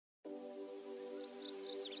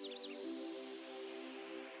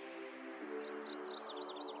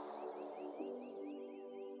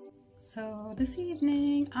So this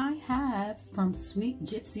evening I have from Sweet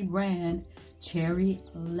Gypsy brand Cherry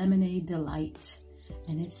Lemonade Delight,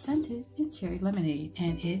 and it's scented in cherry lemonade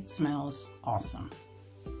and it smells awesome.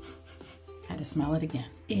 Had to smell it again.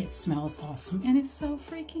 It smells awesome and it's so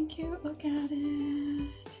freaking cute. Look at it.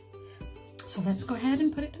 So let's go ahead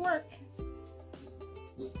and put it to work.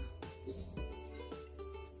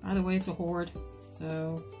 By the way, it's a hoard,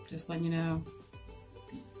 so just letting you know.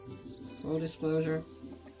 Full disclosure.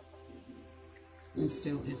 And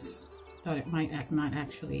still, thought it might not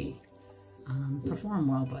actually perform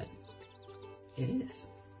well, but it is.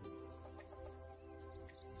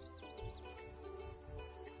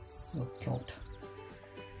 So cute.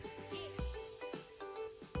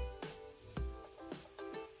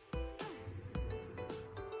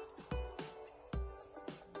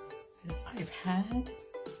 This I've had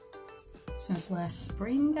since last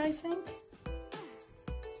spring, I think.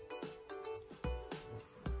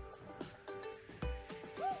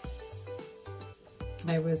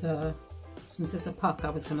 I was, since it's a puck, I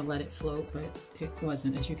was going to let it float, but it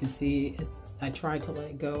wasn't. As you can see, I tried to let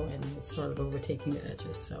it go and it started overtaking the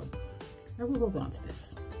edges, so I will hold on to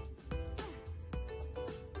this.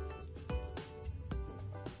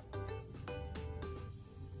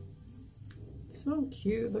 So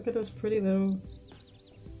cute. Look at those pretty little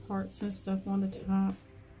hearts and stuff on the top.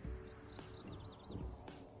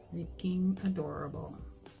 Freaking adorable.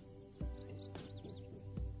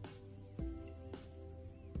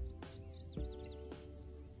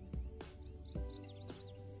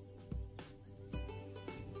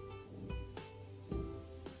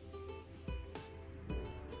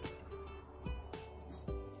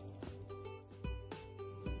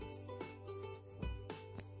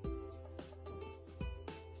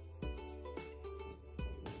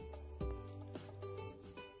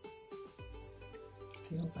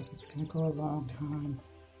 Feels like it's going to go a long time.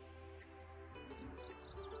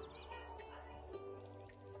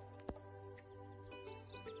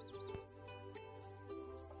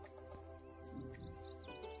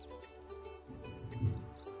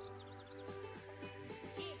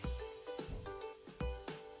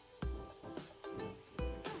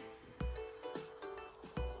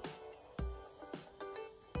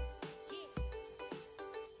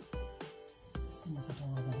 This thing is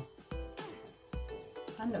adorable.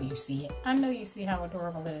 I know you see it. I know you see how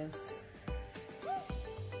adorable it is.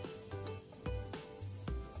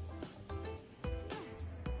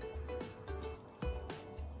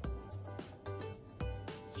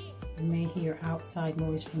 You may hear outside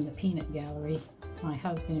noise from the peanut gallery. My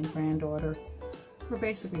husband and granddaughter were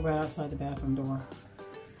basically right outside the bathroom door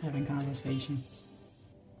having conversations.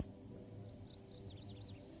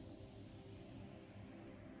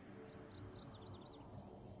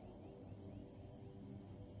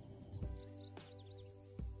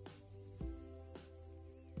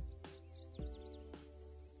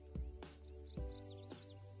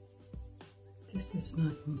 This is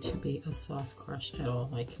not going to be a soft crush at all,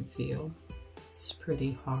 I can feel. It's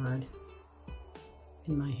pretty hard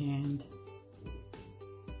in my hand.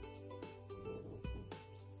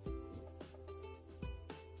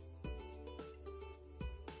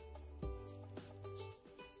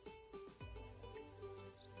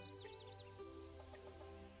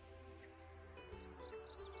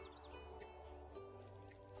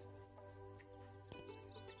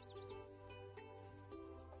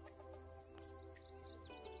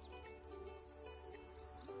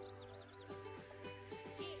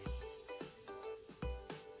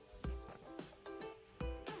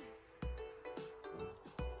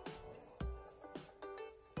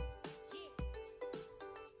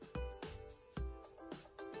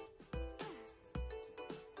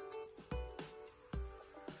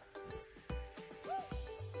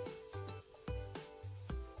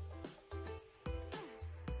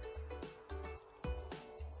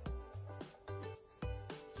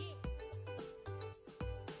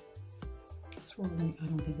 Swirling, I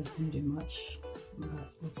don't think it's going to do much, but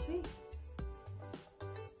we'll see.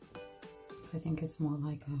 So I think it's more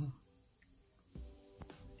like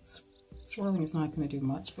swirling is not going to do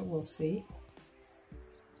much, but we'll see.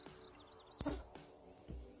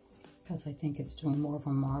 Because I think it's doing more of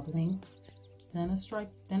a marbling than a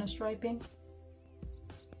striping.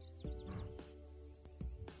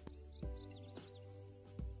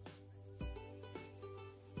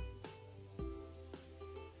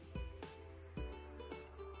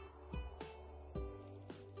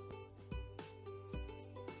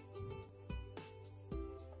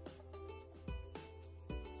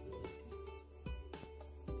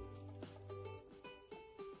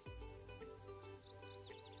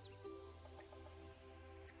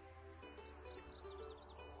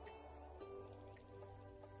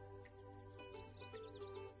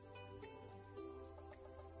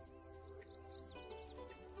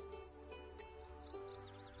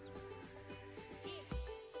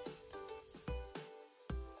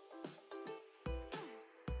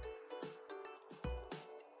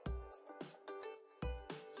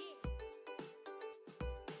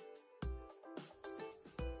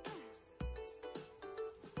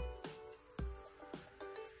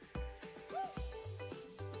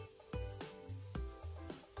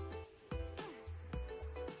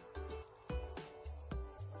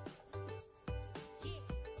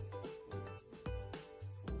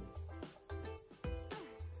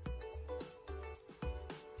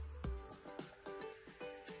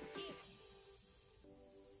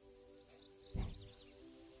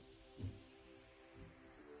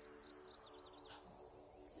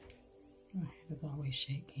 is always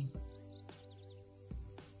shaking.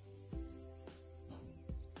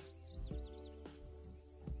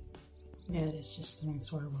 Yeah, it is just doing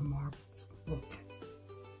sort of a marbled look.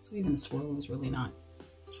 So even the swirl is really not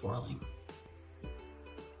swirling.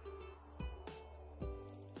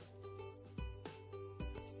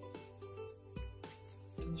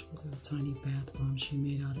 Those were little tiny bath bombs she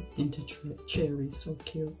made out of vintage cherries. So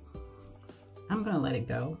cute. I'm gonna let it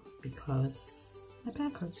go because my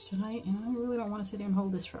back hurts tonight and I really don't want to sit here and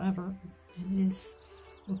hold this forever. And it is,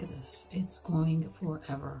 look at this, it's going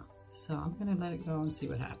forever. So I'm gonna let it go and see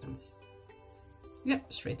what happens.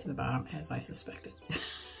 Yep, straight to the bottom as I suspected.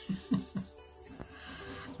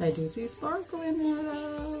 I do see sparkle in there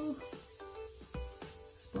though.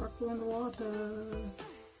 Sparkle in the water.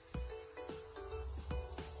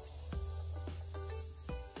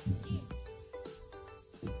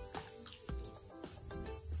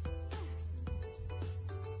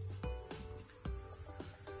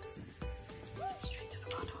 Straight to the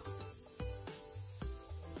bottom.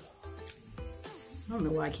 I don't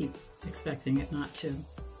know why I keep expecting it not to.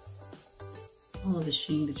 All of the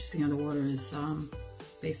sheen that you see underwater is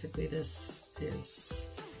basically this is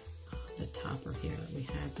the topper here that we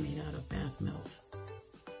had made out of bath melt.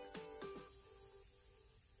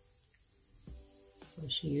 So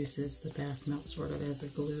she uses the bath melt sort of as a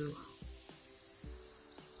glue.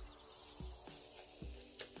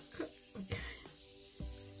 Okay.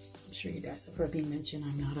 I'm sure you guys have heard me mention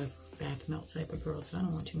I'm not a bath melt type of girl, so I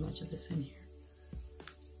don't want too much of this in here.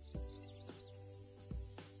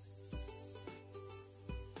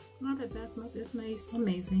 Not that bath melt is nice,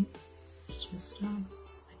 amazing. It's just I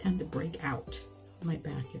tend to break out my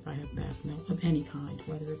back if I have bath melt of any kind,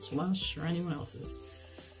 whether it's Lush or anyone else's.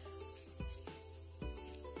 I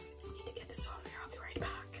need to get this off here. I'll be right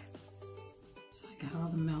back. So I got all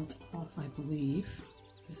the melt off, I believe.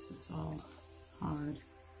 This is all hard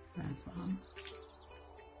bath bomb,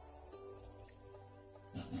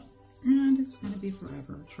 and it's gonna be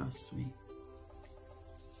forever. Trust me.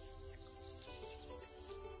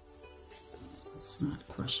 It's not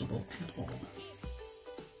crushable at all.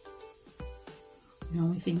 The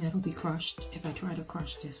only thing that'll be crushed if I try to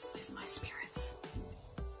crush this is my spirits.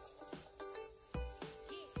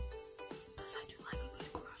 Because I do like a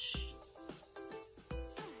good crush.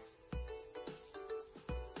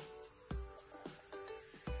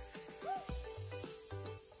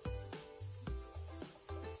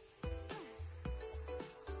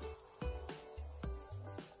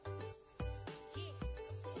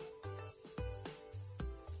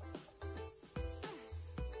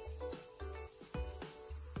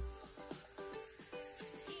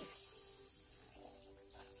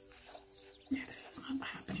 Yeah, this is not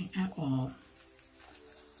happening at all.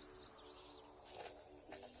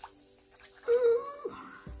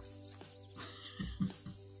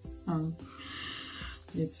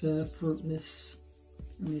 It's fruitless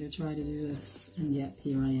for me to try to do this, and yet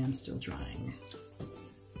here I am still trying.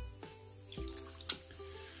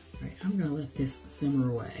 Alright, I'm gonna let this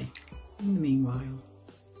simmer away. In the meanwhile,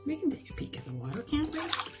 we can take a peek at the water, can't we?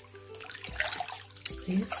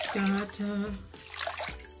 It's got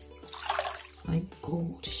like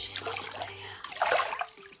gold shimmer in there.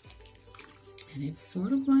 And it's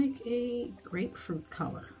sort of like a grapefruit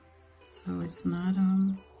color. So it's not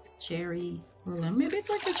cherry or lemon. Maybe it's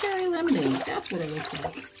like a cherry lemonade. That's what it looks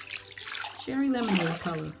like. Cherry lemonade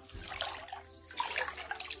color.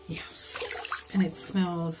 Yes. And it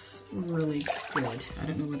smells really good. I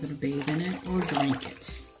don't know whether to bathe in it or drink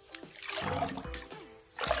it.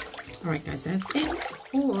 Alright guys, that's it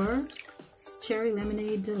for Cherry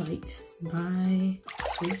Lemonade Delight by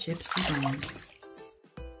Sweet Gypsy Brand.